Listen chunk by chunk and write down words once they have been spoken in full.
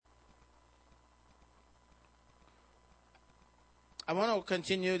I want to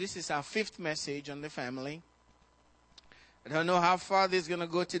continue. This is our 5th message on the family. I don't know how far this is going to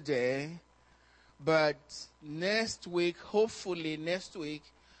go today, but next week, hopefully next week,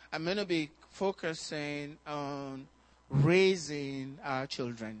 I'm going to be focusing on raising our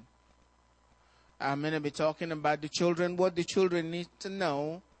children. I'm going to be talking about the children, what the children need to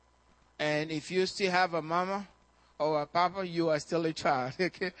know. And if you still have a mama or a papa, you are still a child.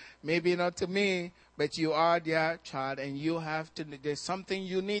 Okay? Maybe not to me, but you are their child, and you have to. There's something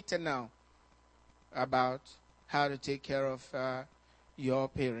you need to know about how to take care of your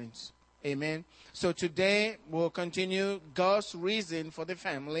parents. Amen. So today we'll continue God's reason for the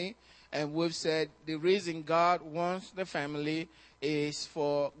family, and we've said the reason God wants the family is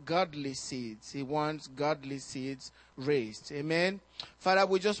for godly seeds. He wants godly seeds raised. Amen. Father,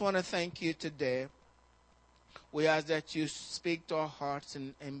 we just want to thank you today. We ask that you speak to our hearts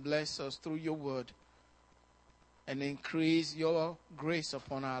and bless us through your word and increase your grace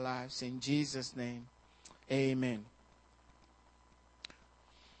upon our lives. In Jesus' name, amen.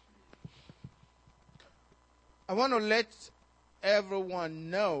 I want to let everyone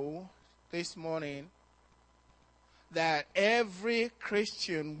know this morning that every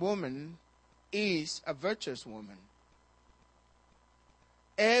Christian woman is a virtuous woman.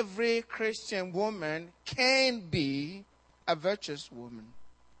 Every Christian woman can be a virtuous woman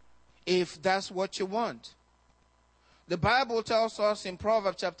if that's what you want. The Bible tells us in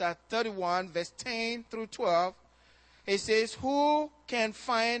Proverbs chapter 31, verse 10 through 12, it says, "Who can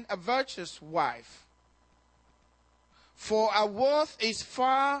find a virtuous wife? For her worth is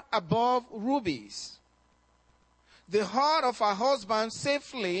far above rubies. The heart of her husband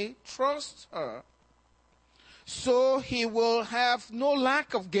safely trusts her, so he will have no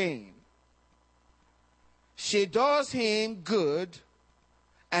lack of gain. She does him good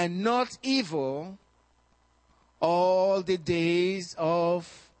and not evil all the days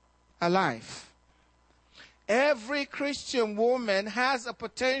of her life." Every Christian woman has a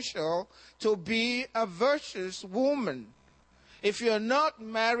potential to be a virtuous woman. If you're not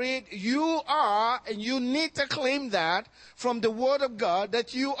married, you are, and you need to claim that from the Word of God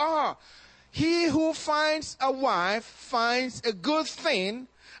that you are. He who finds a wife finds a good thing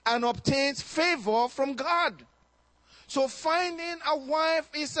and obtains favor from God. So finding a wife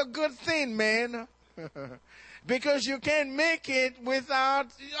is a good thing, man. Because you can't make it without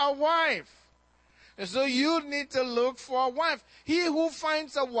a wife. So you need to look for a wife. He who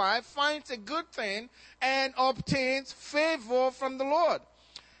finds a wife finds a good thing and obtains favor from the Lord.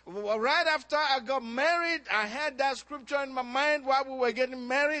 Right after I got married, I had that scripture in my mind while we were getting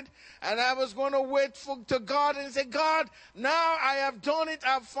married, and I was going to wait to God and say, "God, now I have done it.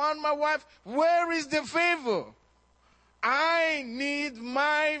 I've found my wife. Where is the favor? I need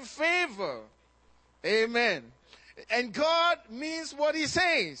my favor." Amen. And God means what he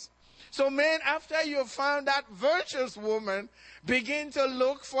says. So, man, after you found that virtuous woman, begin to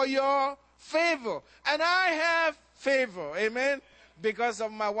look for your favor. And I have favor, amen, because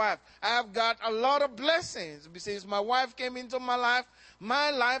of my wife. I've got a lot of blessings. Since my wife came into my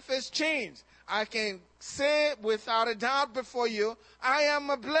life has changed. I can say without a doubt before you, I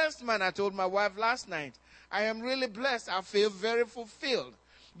am a blessed man. I told my wife last night, I am really blessed. I feel very fulfilled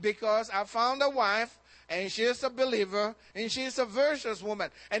because I found a wife, and she's a believer, and she's a virtuous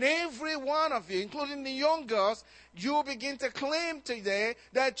woman. And every one of you, including the young girls, you begin to claim today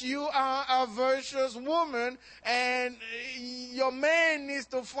that you are a virtuous woman, and your man needs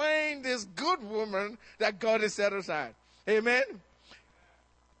to find this good woman that God has set aside. Amen?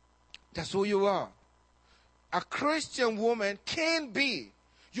 That's who you are. A Christian woman can be.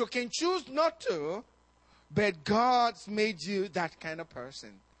 You can choose not to, but God's made you that kind of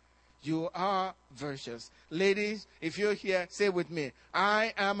person. You are virtuous. Ladies, if you're here, say with me,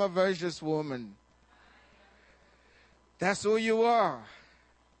 I am a virtuous woman. That's who you are.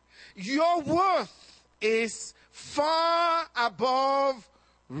 Your worth is far above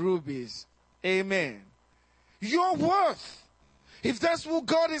rubies. Amen. Your worth, if that's who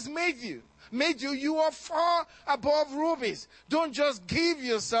God has made you, you are far above rubies. Don't just give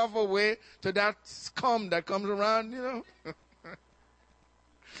yourself away to that scum that comes around, you know.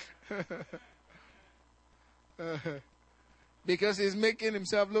 Because he's making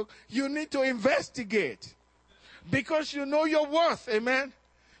himself look. You need to investigate. Because you know your worth. Amen.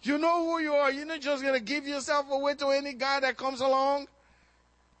 You know who you are. You're not just going to give yourself away to any guy that comes along.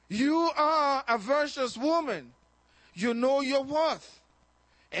 You are a virtuous woman. You know your worth.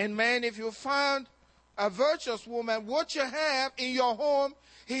 And man, if you find a virtuous woman, what you have in your home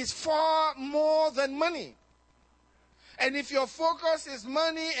is far more than money. And if your focus is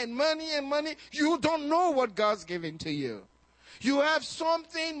money and money and money, you don't know what God's giving to you. You have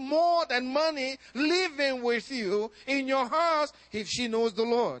something more than money living with you in your house if she knows the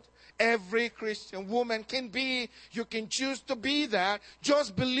Lord. Every Christian woman can be, you can choose to be that.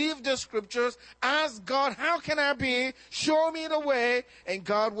 Just believe the scriptures. Ask God, how can I be? Show me the way, and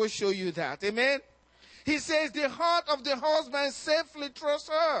God will show you that. Amen? He says, the heart of the husband safely trusts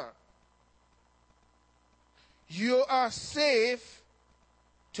her. You are safe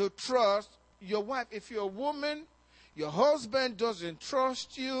to trust your wife. If you're a woman, your husband doesn't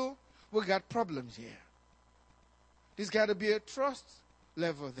trust you, we got problems here. There's got to be a trust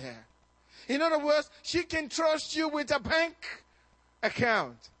level there. In other words, she can trust you with a bank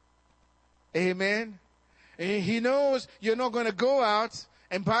account. Amen. And he knows you're not going to go out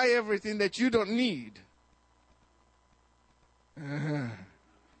and buy everything that you don't need. And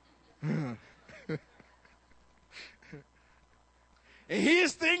he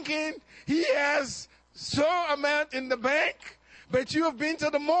is thinking he has so amount in the bank, but you have been to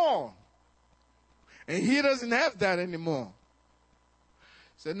the mall. And he doesn't have that anymore.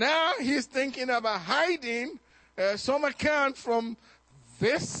 So now he's thinking about hiding some account from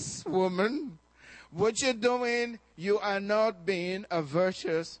this woman. What you're doing, you are not being a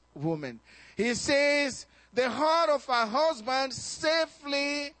virtuous woman. He says, the heart of her husband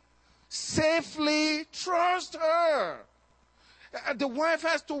safely trust her. The wife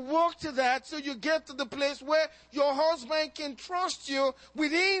has to work to that so you get to the place where your husband can trust you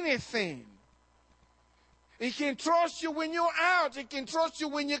with anything. He can trust you when you're out. He can trust you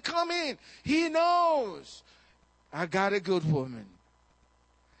when you come in. He knows, I got a good woman.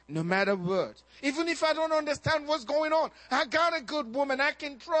 No matter what. Even if I don't understand what's going on, I got a good woman I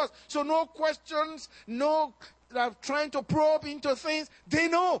can trust. So no questions, no trying to probe into things. They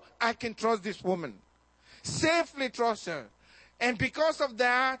know I can trust this woman. Safely trust her. And because of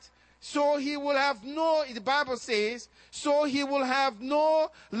that, so he will have no, the Bible says, so he will have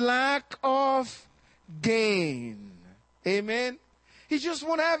no lack of gain. Amen. He just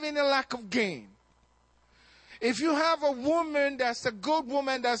won't have any lack of gain. If you have a woman that's a good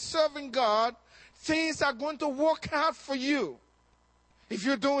woman that's serving God, things are going to work out for you. If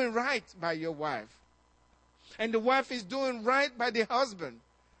you're doing right by your wife. And the wife is doing right by the husband.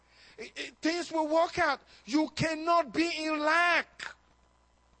 Things will work out. You cannot be in lack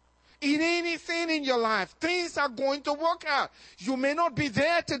in anything in your life. Things are going to work out. You may not be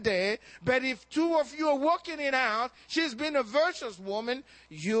there today, but if two of you are working it out, she's been a virtuous woman,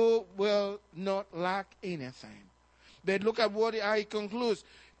 you will not lack anything. But look at how he concludes.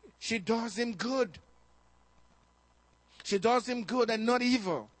 She does him good. She does him good and not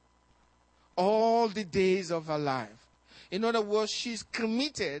evil all the days of her life. In other words, she's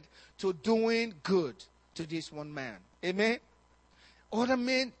committed to doing good to this one man. Amen? Other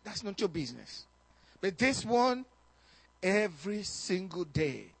men, that's not your business. But this one, every single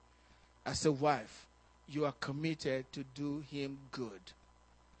day, as a wife, you are committed to do him good.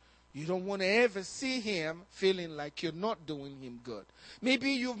 You don't want to ever see him feeling like you're not doing him good.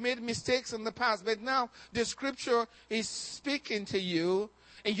 Maybe you've made mistakes in the past, but now the scripture is speaking to you,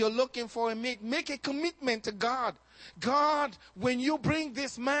 and you're looking for a mate. Make a commitment to God. God, when you bring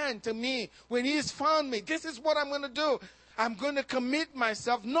this man to me, when he's found me, this is what I'm going to do. I'm going to commit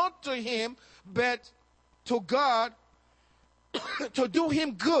myself not to him, but to God, to do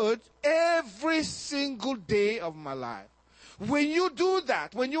him good every single day of my life. When you do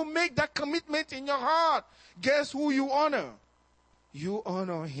that, when you make that commitment in your heart, guess who you honor? You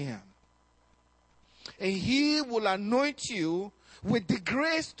honor him. And he will anoint you with the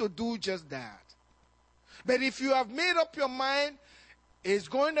grace to do just that. But if you have made up your mind, it's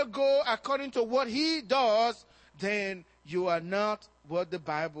going to go according to what he does, then you are not what the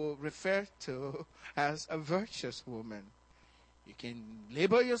Bible refers to as a virtuous woman. You can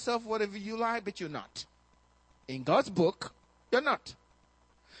label yourself whatever you like, but you're not. In God's book, you're not.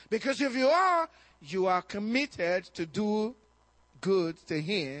 Because if you are committed to do good to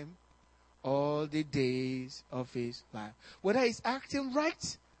him all the days of his life. Whether he's acting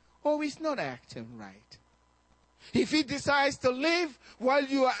right or he's not acting right. If he decides to live while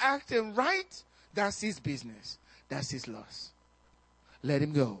you are acting right, that's his business. That's his loss. Let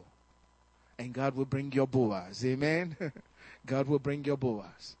him go. And God will bring your Boaz. Amen. God will bring your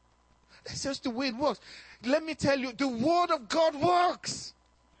Boaz. That's just the way it works. Let me tell you, the word of God works.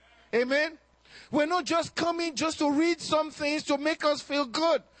 Amen. We're not just coming just to read some things to make us feel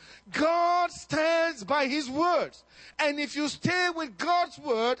good. God stands by his words. And if you stay with God's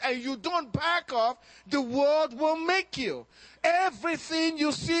word and you don't back off, the word will make you. Everything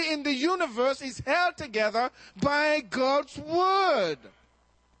you see in the universe is held together by God's word.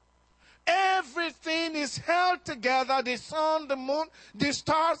 Everything is held together, the sun, the moon, the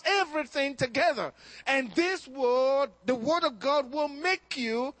stars, everything together. And this word, the word of God, will make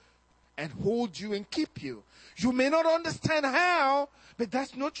you and hold you and keep you. You may not understand how, but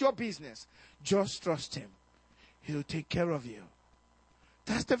that's not your business. Just trust him. He'll take care of you.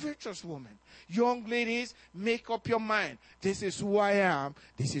 That's the virtuous woman. Young ladies, make up your mind. This is who I am.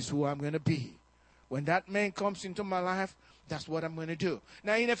 This is who I'm going to be. When that man comes into my life, that's what I'm going to do.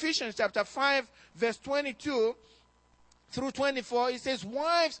 Now in Ephesians chapter 5, verse 22 through 24, it says,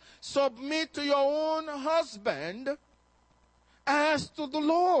 wives, submit to your own husband as to the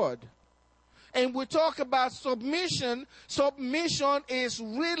Lord. And we talk about submission. Submission is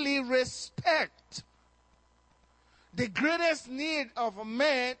really respect. The greatest need of a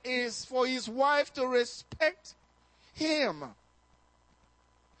man is for his wife to respect him.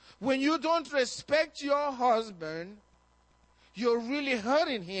 When you don't respect your husband, you're really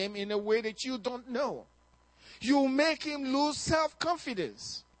hurting him in a way that you don't know. You make him lose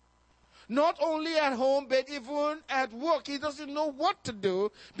self-confidence. Not only at home, but even at work. He doesn't know what to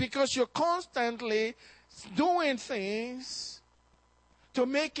do because you're constantly doing things to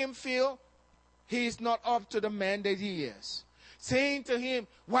make him feel he's not up to the man that he is. Saying to him,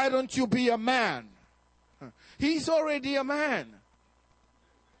 why don't you be a man? He's already a man.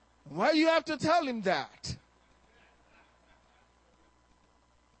 Why do you have to tell him that?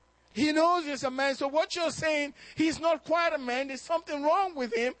 He knows he's a man. So what you're saying, he's not quite a man. There's something wrong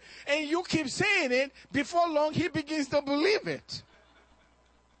with him. And you keep saying it. Before long, he begins to believe it.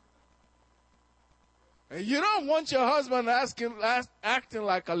 And you don't want your husband acting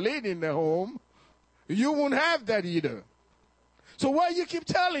like a lady in the home. You won't have that either. So why you keep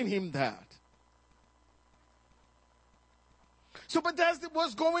telling him that? So, but that's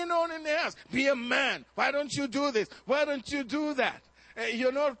what's going on in the house. Be a man. Why don't you do this? Why don't you do that?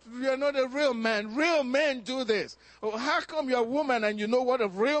 You're not a real man. Real men do this. Oh, how come you're a woman and you know what a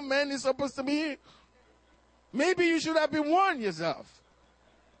real man is supposed to be? Maybe you should have been warned yourself.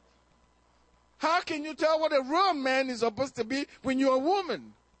 How can you tell what a real man is supposed to be when you're a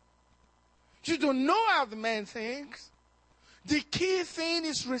woman? You don't know how the man thinks. The key thing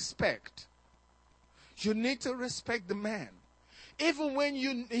is respect. You need to respect the man. Even when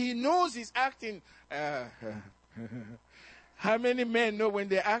he knows he's acting... How many men know when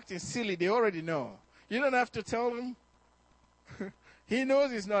they're acting silly? They already know. You don't have to tell him. He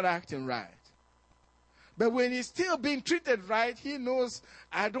knows he's not acting right. But when he's still being treated right, he knows,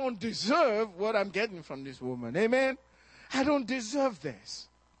 I don't deserve what I'm getting from this woman. Amen? I don't deserve this.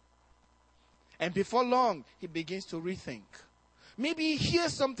 And before long, he begins to rethink. Maybe he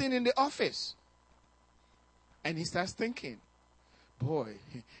hears something in the office. And he starts thinking, boy,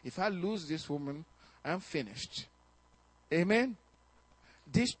 if I lose this woman, I'm finished. Amen?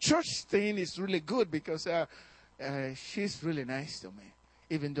 This church thing is really good because she's really nice to me,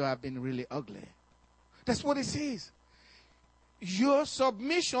 even though I've been really ugly. That's what it says. Your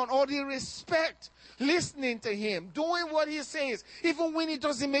submission or the respect, listening to him, doing what he says, even when it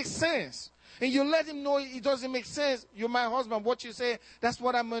doesn't make sense. And you let him know it doesn't make sense. You're my husband. What you say, that's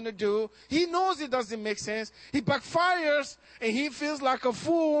what I'm going to do. He knows it doesn't make sense. He backfires and he feels like a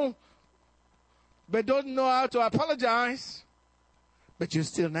fool, but doesn't know how to apologize. But you're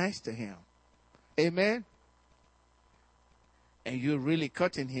still nice to him. Amen? And you're really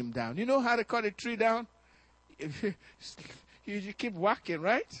cutting him down. You know how to cut a tree down? You keep whacking,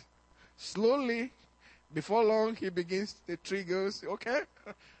 right? Slowly, before long, the tree goes, okay?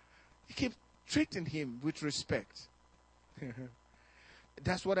 You keep treating him with respect.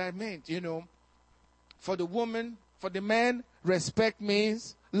 That's what I meant, you know. For the woman, for the man, respect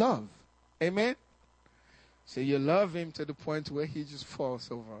means love. Amen? So you love him to the point where he just falls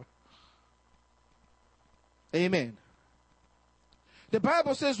over. Amen. The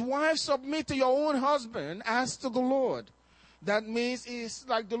Bible says, wives, submit to your own husband as to the Lord. That means it's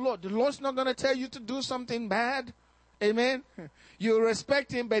like the Lord. The Lord's not going to tell you to do something bad. Amen. You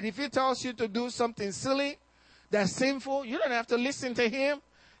respect him, but if he tells you to do something silly, that's sinful, you don't have to listen to him.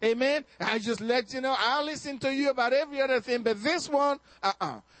 Amen. I just let you know, I'll listen to you about every other thing, but this one,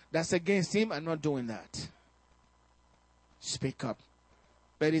 that's against him. I'm not doing that. Speak up.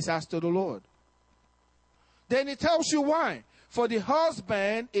 But it's as to the Lord. Then it tells you why. For the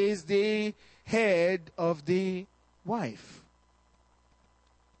husband is the head of the wife.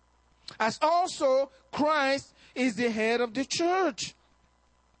 As also Christ is the head of the church.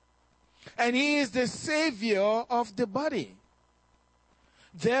 And he is the savior of the body.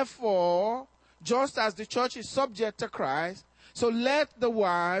 Therefore, just as the church is subject to Christ, so let the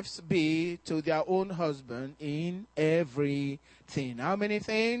wives be to their own husband in everything. How many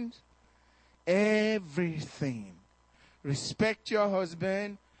things? everything. Respect your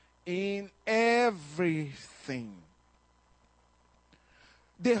husband in everything.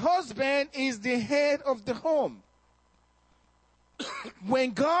 The husband is the head of the home.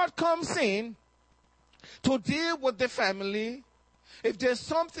 When God comes in to deal with the family, if there's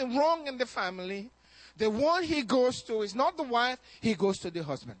something wrong in the family, the one he goes to is not the wife, he goes to the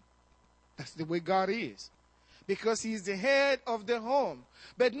husband. That's the way God is. Because he's the head of the home.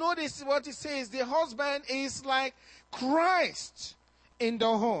 But notice what he says, the husband is like Christ in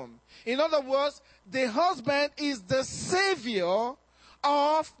the home. In other words, the husband is the savior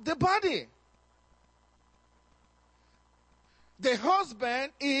of the body. The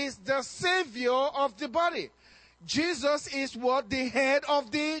husband is the savior of the body. Jesus is what? The head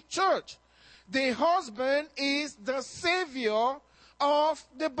of the church. The husband is the savior of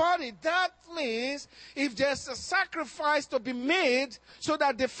the body. That means if there's a sacrifice to be made so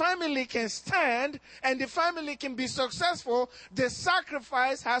that the family can stand and the family can be successful, the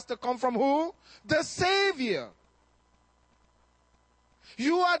sacrifice has to come from who? The Savior.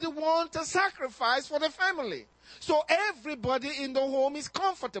 You are the one to sacrifice for the family. So everybody in the home is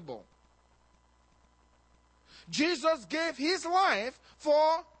comfortable. Jesus gave his life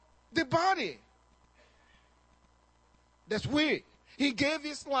for the body. That's weird. He gave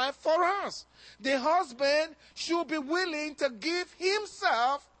his life for us. The husband should be willing to give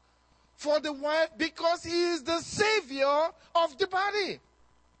himself for the wife because he is the savior of the body.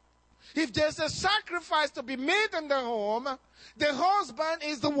 If there's a sacrifice to be made in the home, the husband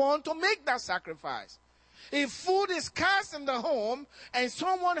is the one to make that sacrifice. If food is scarce in the home and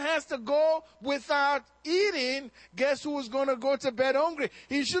someone has to go without eating, guess who's going to go to bed hungry?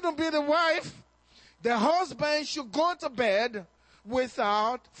 It shouldn't be the wife. The husband should go to bed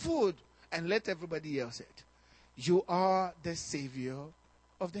without food and let everybody else eat. You are the savior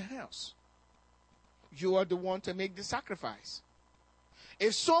of the house. You are the one to make the sacrifice.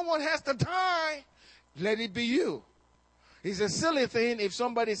 If someone has to die, let it be you. It's a silly thing if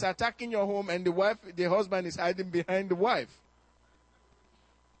somebody is attacking your home and the husband is hiding behind the wife.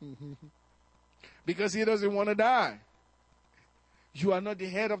 Because he doesn't want to die. You are not the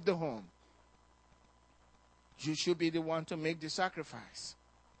head of the home. You should be the one to make the sacrifice.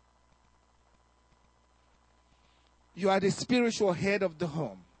 You are the spiritual head of the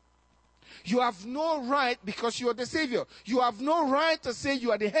home. You have no right, because you are the Savior, you have no right to say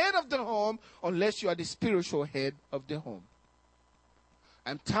you are the head of the home unless you are the spiritual head of the home.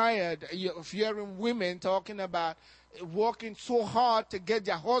 I'm tired of hearing women talking about working so hard to get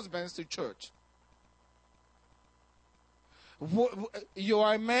their husbands to church. You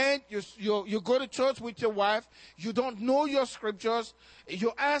are a man, you go to church with your wife, you don't know your scriptures,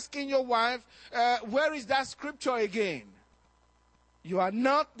 you're asking your wife, where is that scripture again? You are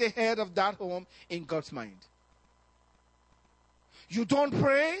not the head of that home in God's mind. You don't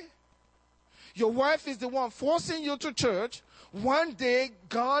pray. Your wife is the one forcing you to church. One day,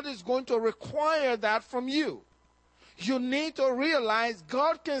 God is going to require that from you. You need to realize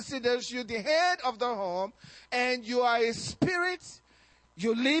God considers you the head of the home, and you are a spirit,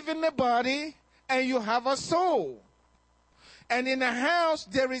 you live in the body, and you have a soul. And in a house,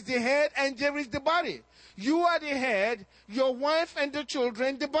 there is the head and there is the body. You are the head, your wife and the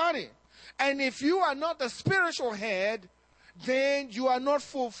children, the body. And if you are not the spiritual head, then you are not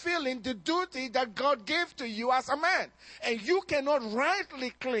fulfilling the duty that God gave to you as a man. And you cannot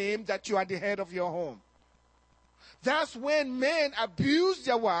rightly claim that you are the head of your home. That's when men abuse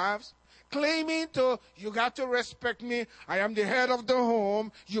their wives, claiming to, you got to respect me, I am the head of the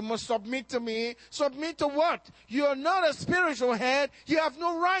home, you must submit to me. Submit to what? You are not a spiritual head, you have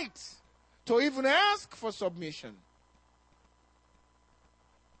no right to even ask for submission.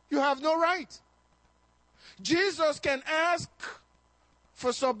 You have no right. Jesus can ask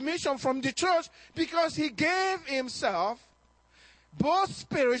for submission from the church because he gave himself both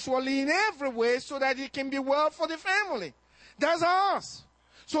spiritually in every way so that he can be well for the family. That's us.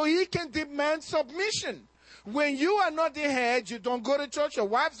 So he can demand submission. When you are not the head, you don't go to church, your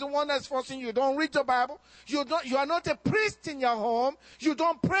wife's the one that's forcing you, you don't read the Bible, you are not a priest in your home, you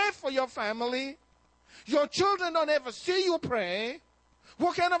don't pray for your family, your children don't ever see you pray.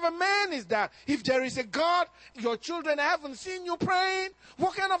 What kind of a man is that? If there is a God, your children haven't seen you praying,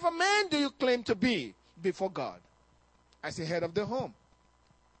 what kind of a man do you claim to be before God as the head of the home?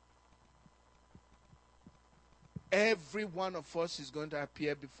 Every one of us is going to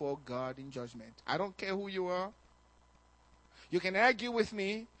appear before God in judgment. I don't care who you are. You can argue with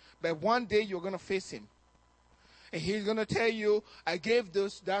me, but one day you're going to face him. And he's going to tell you, I gave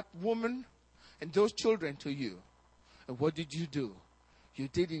that woman and those children to you. And what did you do? You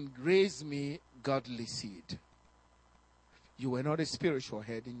didn't raise me godly seed. You were not a spiritual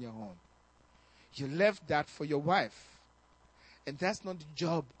head in your home. You left that for your wife. And that's not the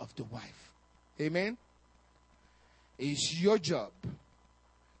job of the wife. Amen? It's your job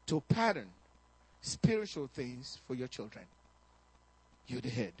to pattern spiritual things for your children. You're the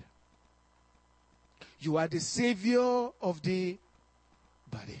head. You are the savior of the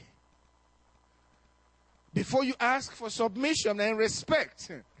body. Before you ask for submission and respect,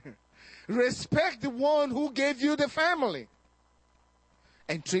 respect the one who gave you the family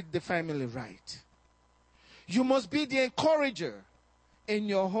and treat the family right. You must be the encourager in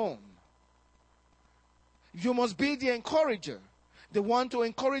your home. You must be the encourager, the one to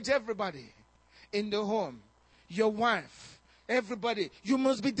encourage everybody in the home, your wife, everybody. You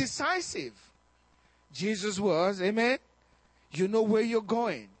must be decisive. Jesus was, amen? You know where you're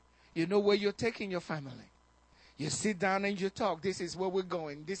going. You know where you're taking your family. You sit down and you talk. This is where we're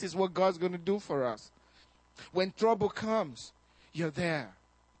going. This is what God's going to do for us. When trouble comes, you're there.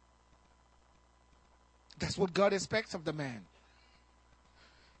 That's what God expects of the man.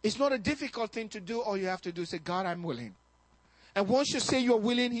 It's not a difficult thing to do. All you have to do is say, God, I'm willing. And once you say you're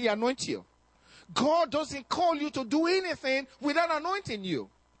willing, He anoints you. God doesn't call you to do anything without anointing you.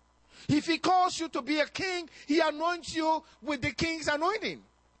 If He calls you to be a king, He anoints you with the king's anointing.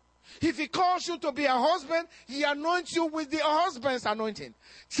 If He calls you to be a husband, He anoints you with the husband's anointing.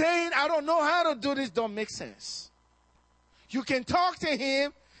 Saying, I don't know how to do this, don't make sense. You can talk to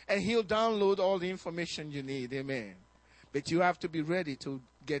Him and He'll download all the information you need. Amen. But you have to be ready to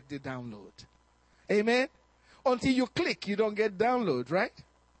get the download. Amen. Until you click, you don't get download, right?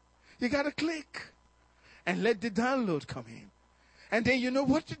 You got to click and let the download come in. And then you know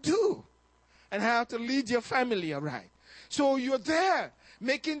what to do and how to lead your family aright. So you're there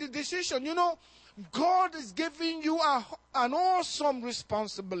making the decision. You know, God is giving you an awesome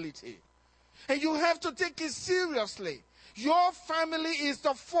responsibility. And you have to take it seriously. Your family is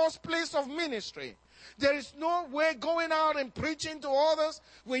the first place of ministry. There is no way going out and preaching to others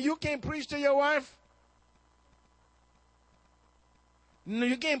when you can't preach to your wife. No,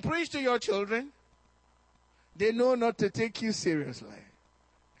 you can't preach to your children. They know not to take you seriously.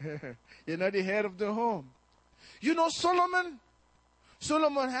 You're not the head of the home. You know, Solomon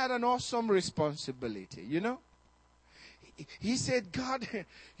had an awesome responsibility, you know. He said, God,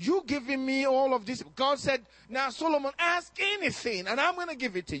 you giving me all of this. God said, now Solomon, ask anything and I'm going to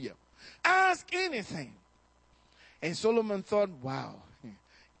give it to you. Ask anything. And Solomon thought, wow,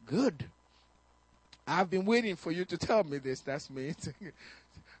 good. I've been waiting for you to tell me this. That's me.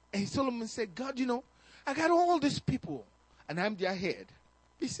 And Solomon said, God, you know, I got all these people and I'm their head.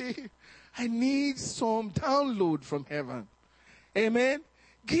 You see, I need some download from heaven. Amen.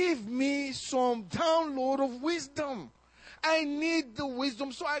 Give me some download of wisdom. I need the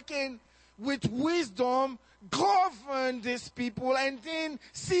wisdom so I can, with wisdom, govern these people and then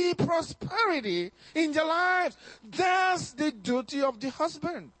see prosperity in their lives. That's the duty of the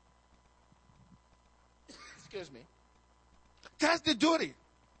husband. Excuse me. That's the duty.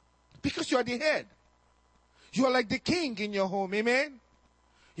 Because you are the head. You are like the king in your home. Amen.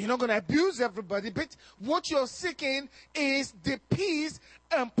 You're not going to abuse everybody, but what you're seeking is the peace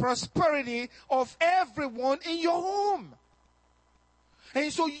and prosperity of everyone in your home.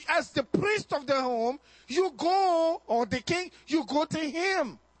 And so as the priest of the home, you go, or the king, you go to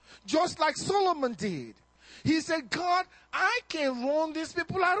him. Just like Solomon did. He said, God, I can run these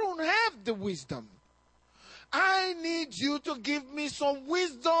people. I don't have the wisdom. I need you to give me some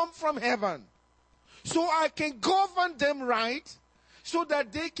wisdom from heaven. So I can govern them right. So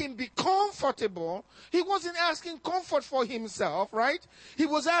that they can be comfortable. He wasn't asking comfort for himself, right? He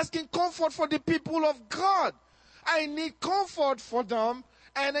was asking comfort for the people of God. I need comfort for them.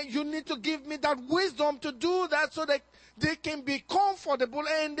 And you need to give me that wisdom to do that so that they can be comfortable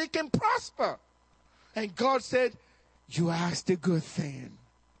and they can prosper. And God said, you asked a good thing.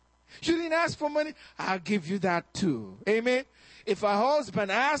 You didn't ask for money. I'll give you that too. Amen. If a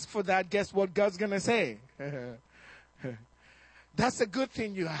husband asks for that, guess what God's going to say? That's a good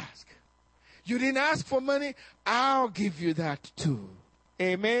thing you ask. You didn't ask for money. I'll give you that too.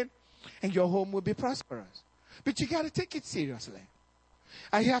 Amen. And your home will be prosperous. But you got to take it seriously.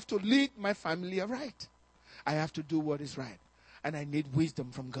 I have to lead my family aright. I have to do what is right. And I need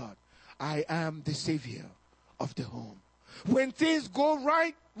wisdom from God. I am the savior of the home. When things go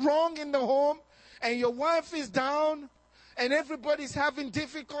wrong in the home, and your wife is down, and everybody's having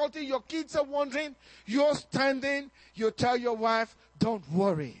difficulty, your kids are wondering, you're standing, you tell your wife, don't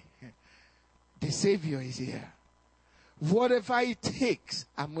worry. The Savior is here. Whatever it takes,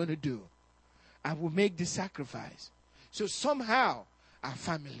 I'm going to do. I will make the sacrifice. So somehow, our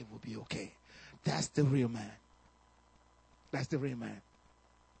family will be okay. That's the real man. That's the real man.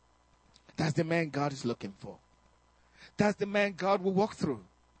 That's the man God is looking for. That's the man God will walk through.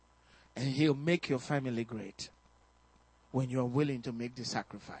 And he'll make your family great when you're willing to make the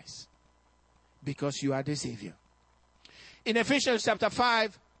sacrifice. Because you are the Savior. In Ephesians chapter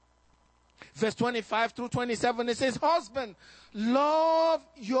 5, verse 25 through 27, it says, "Husband, love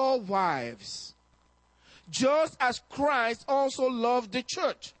your wives, just as Christ also loved the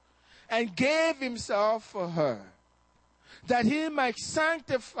church and gave himself for her, that he might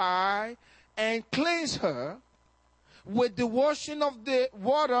sanctify and cleanse her with the washing of the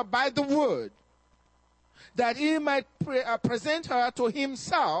water by the word, that he might present her to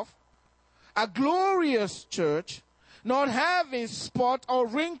himself a glorious church, not having spot or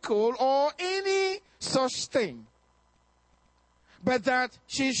wrinkle or any such thing, but that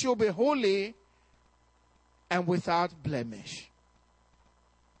she should be holy and without blemish."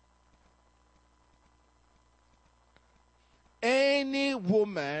 Any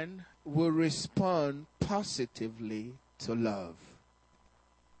woman will respond positively to love.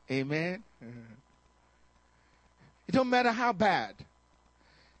 Amen? It don't matter how bad.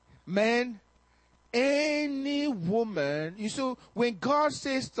 Man, any woman, you see, when God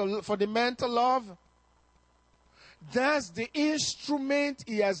says for the man to love, that's the instrument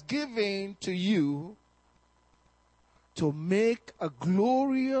he has given to you to make a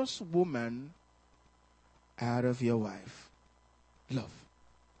glorious woman out of your wife. Love.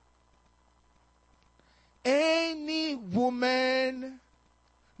 Any woman,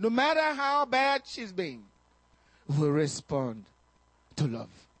 no matter how bad she's been, will respond to love.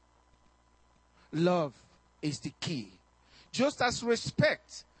 Love is the key. Just as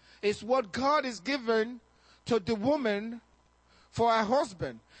respect is what God has given to the woman for her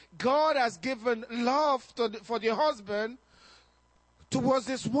husband, God has given love for the husband towards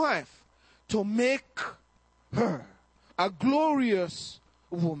his wife to make her a glorious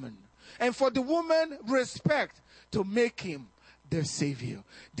woman. And for the woman, respect to make him the Savior.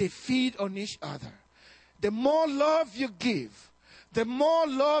 They feed on each other. The more love you give, the more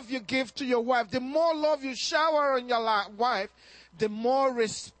love you give to your wife, the more love you shower on your wife, the more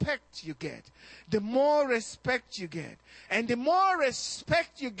respect you get. The more respect you get. And the more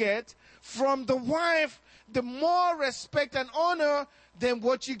respect you get from the wife, the more respect and honor than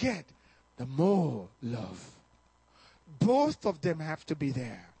what you get, the more love. Both of them have to be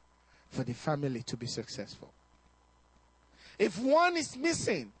there for the family to be successful. If one is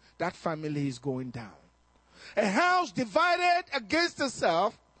missing, that family is going down. A house divided against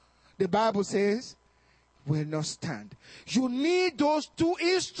itself, the Bible says, will not stand. You need those two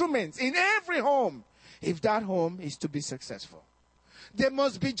instruments in every home if that home is to be successful. There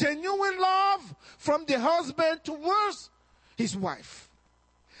must be genuine love from the husband towards his wife.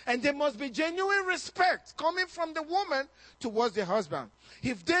 And there must be genuine respect coming from the woman towards the husband.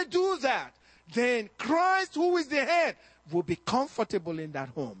 If they do that, then Christ, who is the head, will be comfortable in that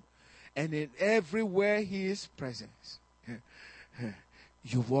home. And in everywhere he is present,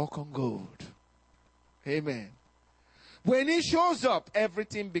 you walk on gold. Amen. When he shows up,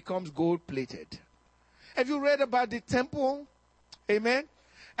 everything becomes gold-plated. Have you read about the temple? Amen.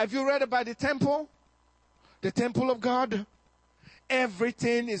 Have you read about the temple? The temple of God?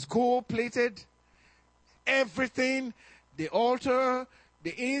 Everything is gold-plated. Everything, the altar,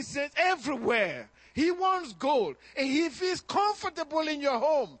 the incense, everywhere. He wants gold. And if he's comfortable in your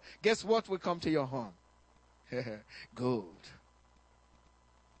home, guess what will come to your home? Gold.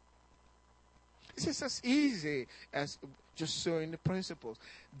 This is as easy as just showing the principles.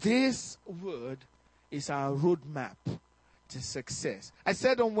 This word is our roadmap to success. I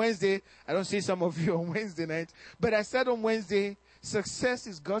said on Wednesday, I don't see some of you on Wednesday night, but I said on Wednesday, success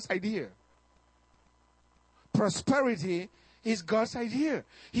is God's idea. Prosperity is God's idea.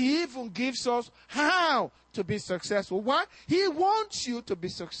 He even gives us how to be successful. Why? He wants you to be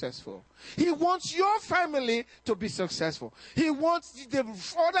successful. He wants your family to be successful. He wants the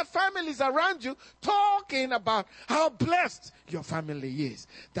other families around you talking about how blessed your family is.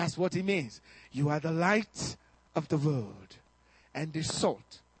 That's what it means. You are the light of the world and the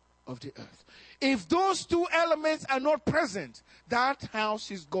salt of the earth. If those two elements are not present, that house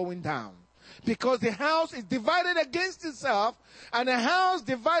is going down. Because the house is divided against itself, and a house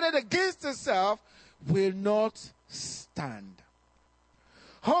divided against itself will not stand.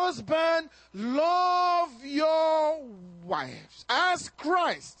 Husband, love your wives as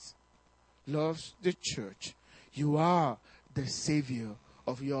Christ loves the church. You are the Savior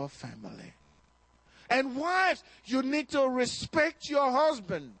of your family. And wives, you need to respect your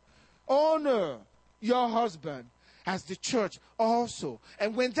husband, honor your husband, as the church also.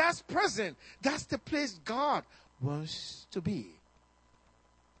 And when that's present, that's the place God wants to be.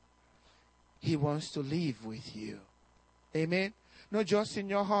 He wants to live with you. Amen? Not just in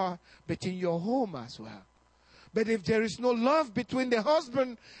your heart, but in your home as well. But if there is no love between the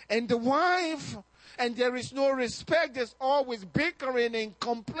husband and the wife, and there is no respect, there's always bickering and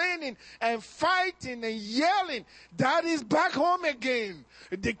complaining and fighting and yelling. That is back home again.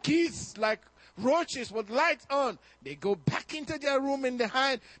 The kids, like roaches with lights on, they go back into their room in the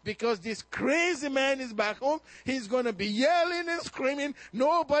hide because this crazy man is back home. He's going to be yelling and screaming.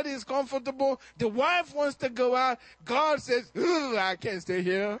 Nobody is comfortable. The wife wants to go out. God says, I can't stay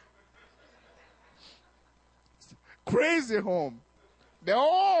here. Crazy home. They're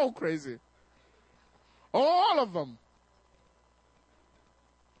all crazy. All of them.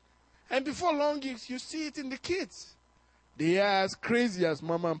 And before long, you see it in the kids. They are as crazy as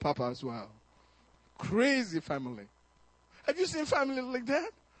mama and papa as well. Crazy family. Have you seen families like that?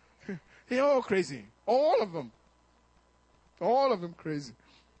 They're all crazy. All of them. All of them crazy.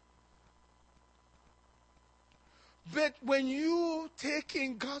 But when you take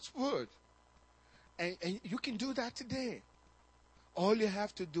in God's word, and you can do that today, all you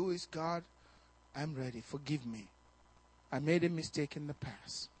have to do is, God, I'm ready. Forgive me. I made a mistake in the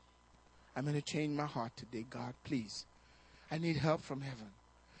past. I'm going to change my heart today. God, please. I need help from heaven.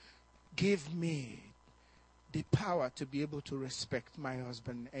 Give me the power to be able to respect my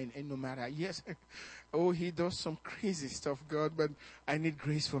husband. And no matter, yes, oh, he does some crazy stuff, God, but I need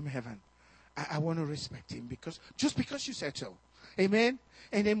grace from heaven. I want to respect him just because you said so. Amen?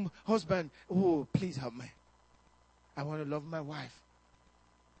 And then, husband, oh, please help me. I want to love my wife.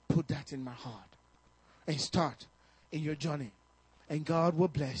 Put that in my heart. And start in your journey. And God will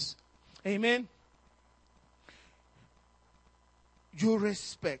bless. Amen. You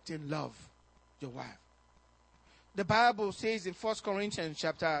respect and love your wife. The Bible says in 1 Corinthians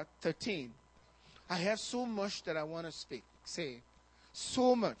chapter 13, I have so much that I want to say.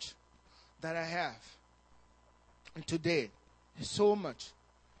 So much that I have. And today, so much.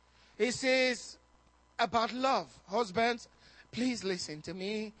 It says about love. Husbands, please listen to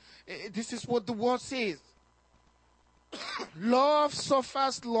me. This is what the word says. Love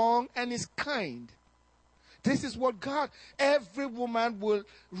suffers long and is kind. This is what every woman will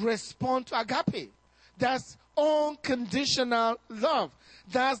respond to agape. That's unconditional love.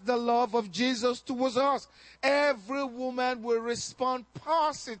 That's the love of Jesus towards us. Every woman will respond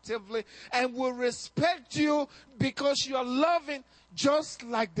positively and will respect you because you are loving just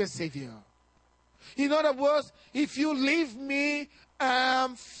like the Savior. In other words, if you leave me,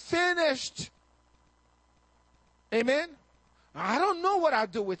 I'm finished. Amen? I don't know what I'll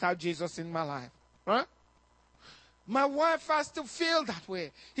do without Jesus in my life. Huh? My wife has to feel that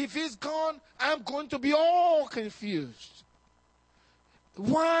way. If he's gone, I'm going to be all confused.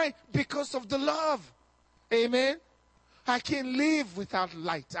 Why? Because of the love. Amen? I can live without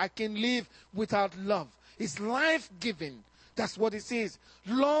light. I can live without love. It's life-giving. That's what it says.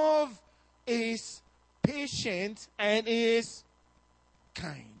 Love is patient and is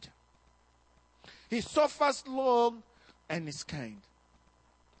kind. He suffers long and is kind.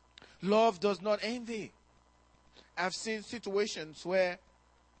 Love does not envy. I've seen situations where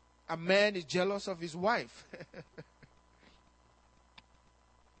a man is jealous of his wife.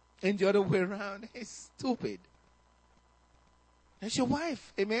 And the other way around, he's stupid. That's your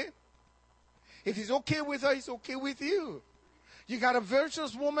wife. Amen? If he's okay with her, he's okay with you. You got a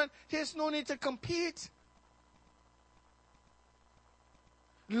virtuous woman, there's no need to compete.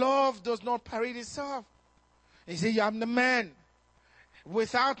 Love does not parade itself. You say, I'm the man.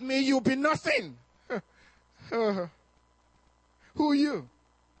 Without me, you'll be nothing. Who are you?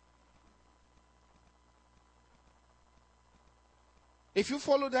 If you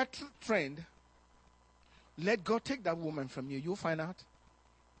follow that trend, let God take that woman from you. You'll find out.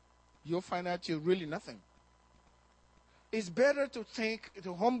 You'll find out you're really nothing. It's better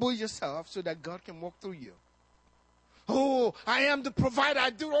to humble yourself so that God can walk through you. Oh, I am the provider. I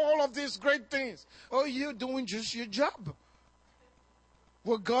do all of these great things. Oh, you're doing just your job.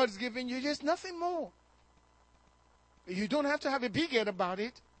 What God's given you is nothing more. You don't have to have a big head about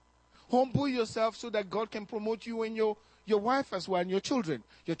it. Humble yourself so that God can promote you and your wife as well and your children.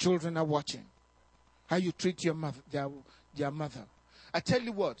 Your children are watching. How you treat your mother, their mother. I tell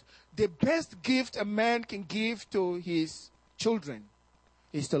you what, the best gift a man can give to his children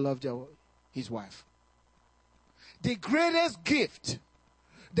is to love his wife. The greatest gift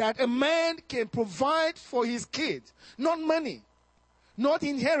that a man can provide for his kids, not money, not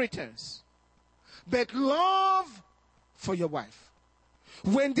inheritance, but love for your wife.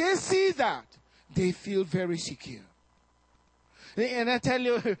 When they see that, they feel very secure. And I tell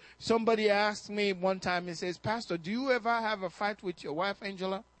you, somebody asked me one time, he says, Pastor, do you ever have a fight with your wife,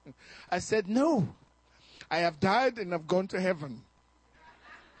 Angela? I said, no. I have died and I've gone to heaven.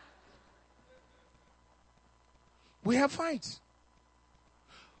 We have fights.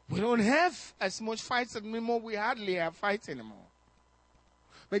 We don't have as much fights anymore. We hardly have fights anymore.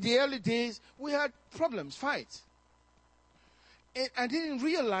 But the early days, we had problems, fights. And I didn't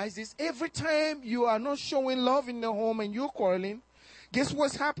realize this. Every time you are not showing love in the home and you're quarreling, guess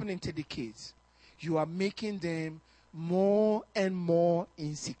what's happening to the kids? You are making them more and more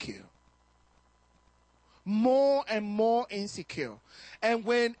insecure. More and more insecure. And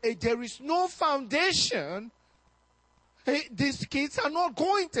when there is no foundation, these kids are not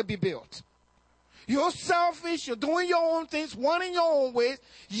going to be built. You're selfish, you're doing your own things, wanting your own ways,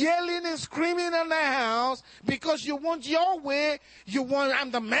 yelling and screaming in the house because you want your way.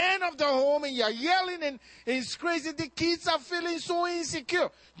 I'm the man of the home, and you're yelling and it's crazy. The kids are feeling so insecure.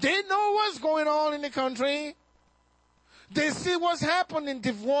 They know what's going on in the country. They see what's happening in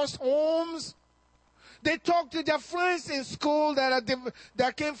divorced homes. They talk to their friends in school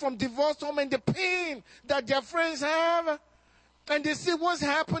that came from divorced home and the pain that their friends have. And they see what's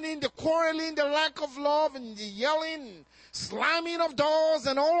happening, the quarreling, the lack of love, and the yelling, slamming of doors,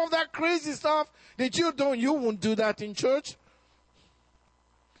 and all of that crazy stuff that you won't do that in church.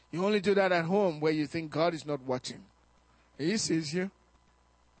 You only do that at home where you think God is not watching. He sees you.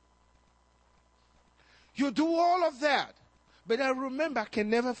 You do all of that. But I remember, I can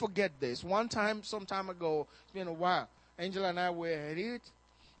never forget this. One time, some time ago, it's been a while, Angela and I were at it.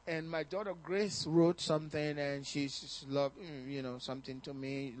 And my daughter Grace wrote something, and she loved, something to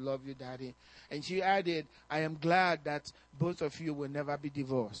me. Love you, Daddy. And she added, I am glad that both of you will never be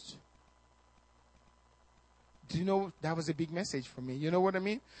divorced. Do you know, that was a big message for me. You know what I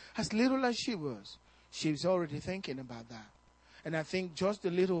mean? As little as she was already thinking about that. And I think just the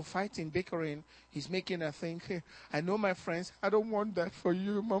little fighting, bickering, he's making her think, hey, I know my friends, I don't want that for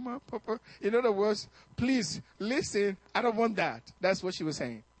you, Mama, Papa. In other words, please, listen, I don't want that. That's what she was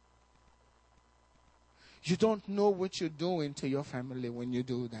saying. You don't know what you're doing to your family when you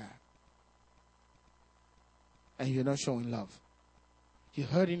do that. And you're not showing love. You're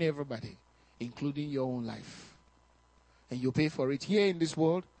hurting everybody, including your own life. And you pay for it here in this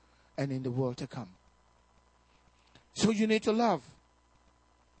world and in the world to come. So you need to love.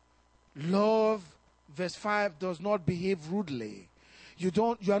 Love, verse 5, does not behave rudely. You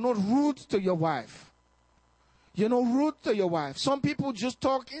are not rude to your wife. You're not rude to your wife. Some people just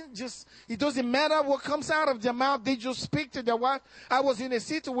talk, it doesn't matter what comes out of their mouth, they just speak to their wife. I was in a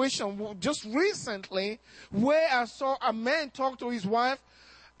situation just recently where I saw a man talk to his wife.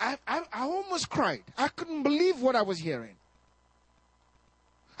 I almost cried. I couldn't believe what I was hearing.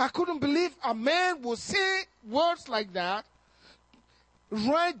 I couldn't believe a man would say words like that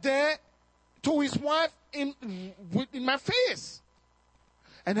right there to his wife in my face.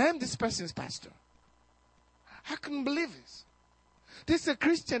 And I'm this person's pastor. I couldn't believe this. This is a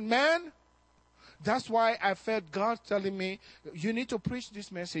Christian man. That's why I felt God telling me, you need to preach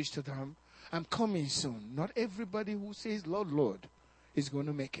this message to them. I'm coming soon. Not everybody who says, Lord, Lord, is going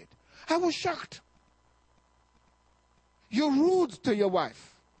to make it. I was shocked. You're rude to your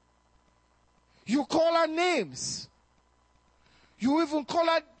wife. You call her names. You even call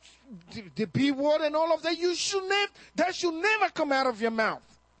her the B word and all of that. That should never come out of your mouth.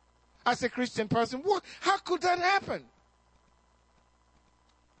 As a Christian person, how could that happen?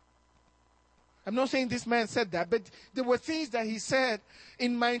 I'm not saying this man said that, but there were things that he said.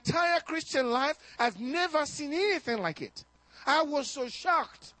 In my entire Christian life, I've never seen anything like it. I was so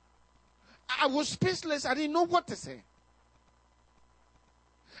shocked. I was speechless. I didn't know what to say.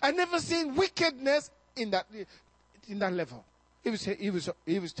 I never seen wickedness in that level. It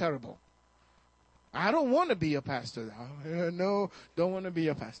was terrible. I don't want to be a pastor. No, don't want to be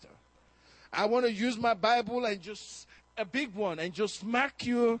a pastor. I want to use my Bible and just a big one and just smack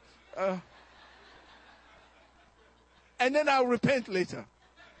you, and then I'll repent later.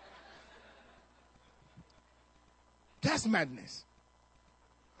 That's madness.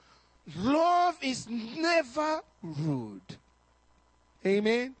 Love is never rude.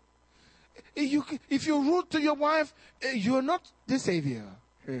 Amen. If you're rude to your wife, you're not the savior.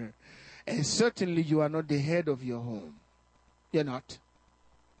 And certainly you are not the head of your home. You're not.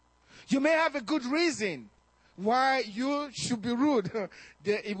 You may have a good reason why you should be rude.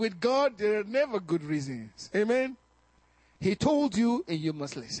 With God, there are never good reasons. Amen. He told you and you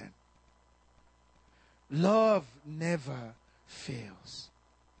must listen. Love never fails.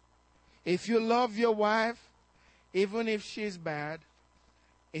 If you love your wife, even if she's bad,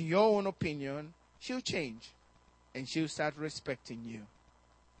 in your own opinion, she'll change. and she'll start respecting you.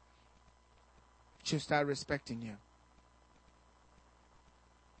 She'll start respecting you.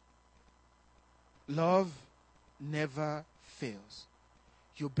 Love never fails.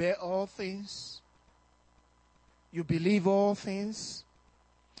 You bear all things. You believe all things.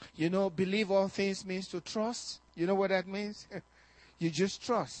 You know, believe all things means to trust. You know what that means? You just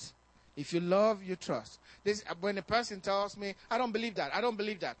trust. If you love, you trust. This, when a person tells me, I don't believe that, I don't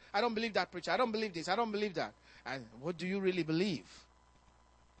believe that, I don't believe that preacher, I don't believe this, I don't believe that. And what do you really believe?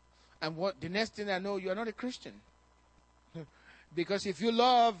 And what the next thing I know, you are not a Christian. Because if you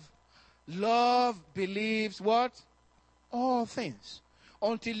love believes what? All things.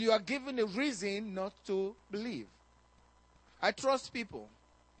 Until you are given a reason not to believe. I trust people.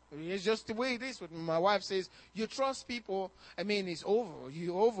 It's just the way it is. When my wife says, you trust people, I mean, it's over.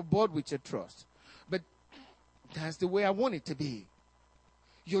 You're overboard with your trust. But that's the way I want it to be.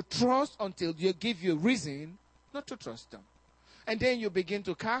 You trust until you give you a reason not to trust them. And then you begin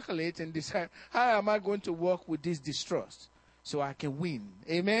to calculate and decide, how am I going to work with this distrust so I can win?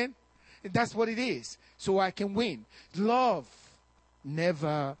 Amen? That's what it is. So I can win. Love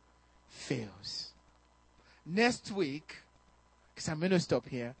never fails. Next week, because I'm going to stop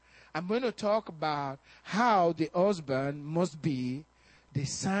here, I'm going to talk about how the husband must be the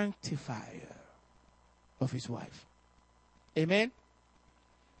sanctifier of his wife. Amen?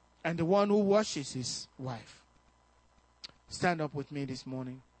 And the one who washes his wife. Stand up with me this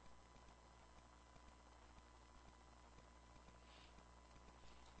morning.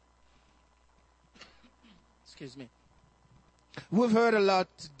 Excuse me. We've heard a lot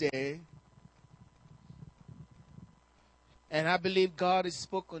today. And I believe God has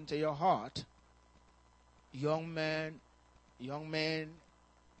spoken to your heart. Young men,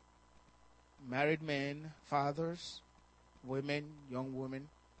 married men, fathers, women, young women.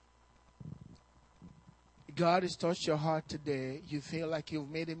 God has touched your heart today. You feel like you've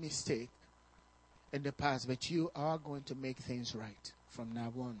made a mistake in the past, but you are going to make things right from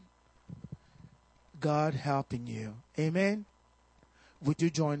now on. God helping you. Amen? Would you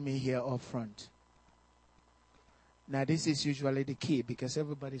join me here up front? Now, this is usually the key because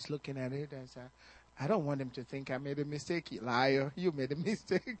everybody's looking at it as I don't want them to think I made a mistake. You liar. You made a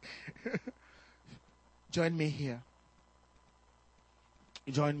mistake. Join me here.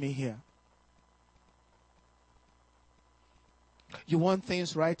 Join me here. You want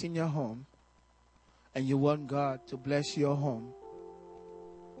things right in your home, and you want God to bless your home.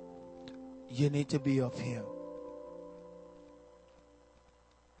 You need to be up here.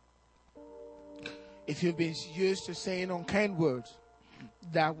 If you've been used to saying unkind words,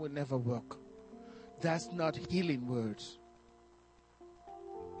 that will never work. That's not healing words.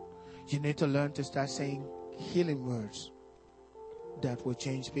 You need to learn to start saying healing words that will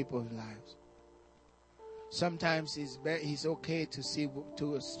change people's lives. Sometimes it's okay to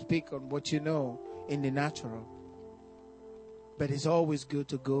speak on what you know in the natural. But it's always good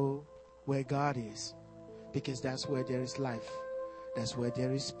to go where God is, because that's where there is life. That's where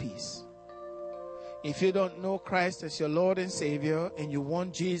there is peace. If you don't know Christ as your Lord and Savior, and you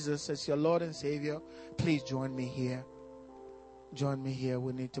want Jesus as your Lord and Savior, please join me here. Join me here.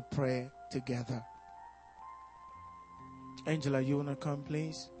 We need to pray together. Angela, you want to come,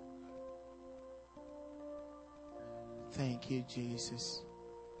 please? Thank you, Jesus.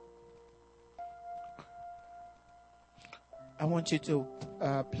 I want you to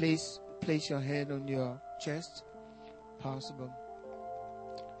place your hand on your chest, possible.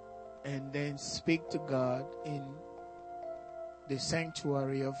 And then speak to God in the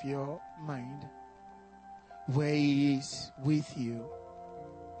sanctuary of your mind, where He is with you.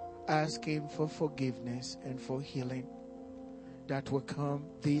 Ask Him for forgiveness and for healing that will come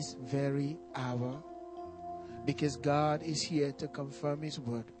this very hour, because God is here to confirm His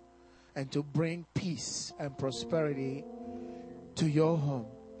word and to bring peace and prosperity to your home.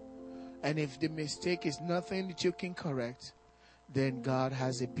 And if the mistake is nothing that you can correct, then God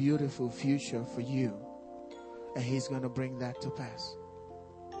has a beautiful future for you, and He's going to bring that to pass.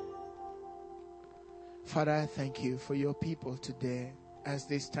 Father, I thank you for your people today as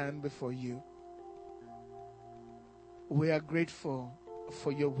they stand before you. We are grateful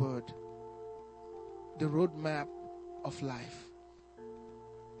for your word, the roadmap of life,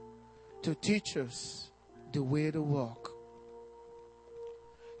 to teach us the way to walk.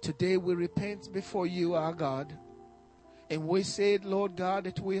 Today we repent before you, our God. And we said, Lord God,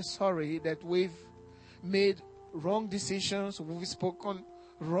 that we are sorry that we've made wrong decisions, we've spoken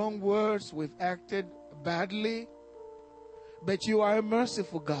wrong words, we've acted badly. But you are a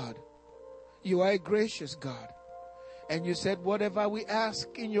merciful God. You are a gracious God. And you said, whatever we ask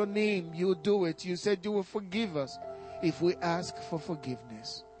in your name, you will do it. You said you will forgive us if we ask for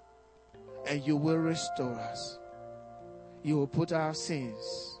forgiveness. And you will restore us. You will put our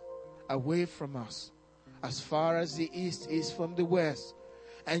sins away from us as far as the east is from the west.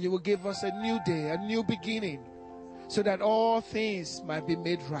 And you will give us a new day, a new beginning, so that all things might be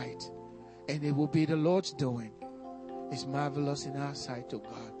made right. And it will be the Lord's doing. It's marvelous in our sight, O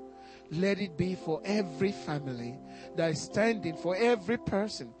God. Let it be for every family that is standing, for every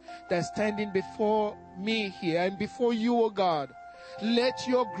person that is standing before me here and before you, O God. Let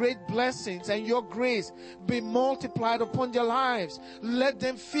your great blessings and your grace be multiplied upon their lives. Let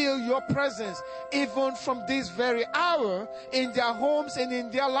them feel your presence even from this very hour in their homes and in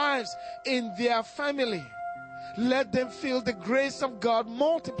their lives, in their family. Let them feel the grace of God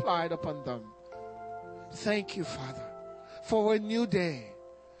multiplied upon them. Thank you, Father, for a new day,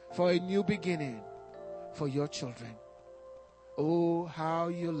 for a new beginning for your children. Oh, how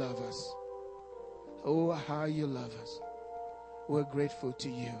you love us. Oh, how you love us. We're grateful to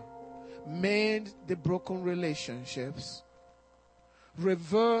you. Mend the broken relationships.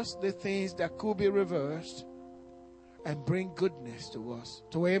 Reverse the things that could be reversed. And bring goodness to us,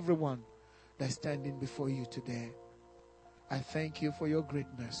 to everyone that's standing before you today. I thank you for your great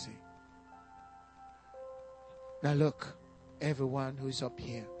mercy. Now look, everyone who is up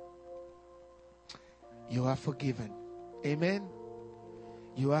here, you are forgiven. Amen.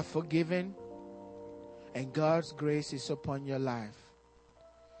 You are forgiven. And God's grace is upon your life.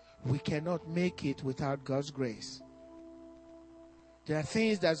 We cannot make it without God's grace. There are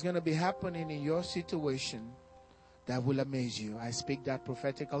things that's going to be happening in your situation that will amaze you. I speak that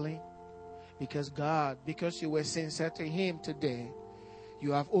prophetically. Because God, because you were sincere to Him today,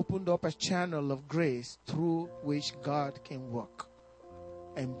 you have opened up a channel of grace through which God can work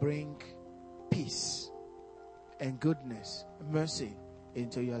and bring peace and goodness, mercy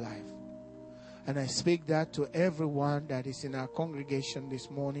into your life. And I speak that to everyone that is in our congregation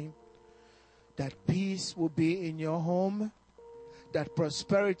this morning, that peace will be in your home, that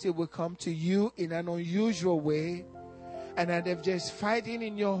prosperity will come to you in an unusual way, and that if there's fighting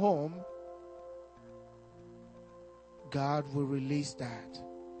in your home, God will release that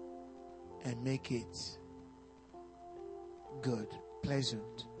and make it good,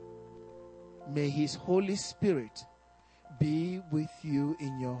 pleasant. May His Holy Spirit be with you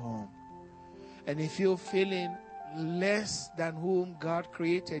in your home. And if you're feeling less than whom God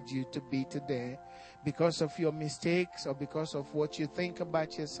created you to be today because of your mistakes or because of what you think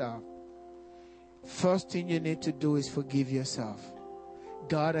about yourself, first thing you need to do is forgive yourself.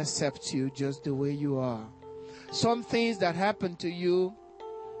 God accepts you just the way you are. Some things that happened to you,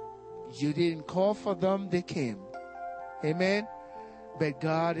 you didn't call for them, they came. Amen? But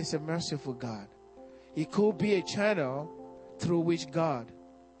God is a merciful God. It could be a channel through which God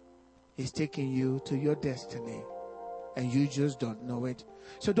is taking you to your destiny. And you just don't know it.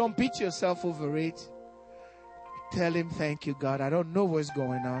 So don't beat yourself over it. Tell Him, thank you, God. I don't know what's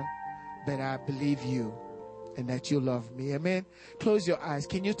going on, but I believe you and that you love me. Amen? Close your eyes.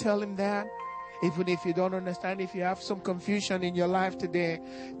 Can you tell Him that? Even if you don't understand, if you have some confusion in your life today,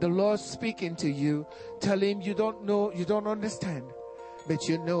 the Lord's speaking to you. Tell Him you don't know, you don't understand, but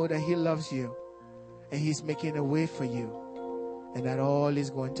you know that He loves you and He's making a way for you and that all is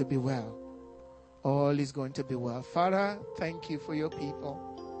going to be well. All is going to be well. Father, thank you for your people.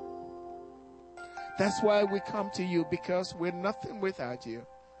 That's why we come to you, because we're nothing without you.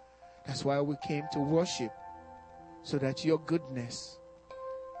 That's why we came to worship, so that your goodness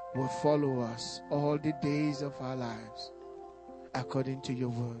will follow us all the days of our lives, according to your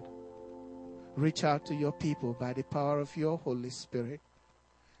word. Reach out to your people by the power of your Holy Spirit.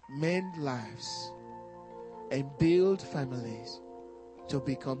 Mend lives and build families to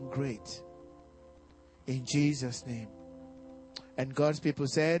become great. In Jesus' name. And God's people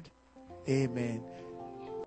said, Amen.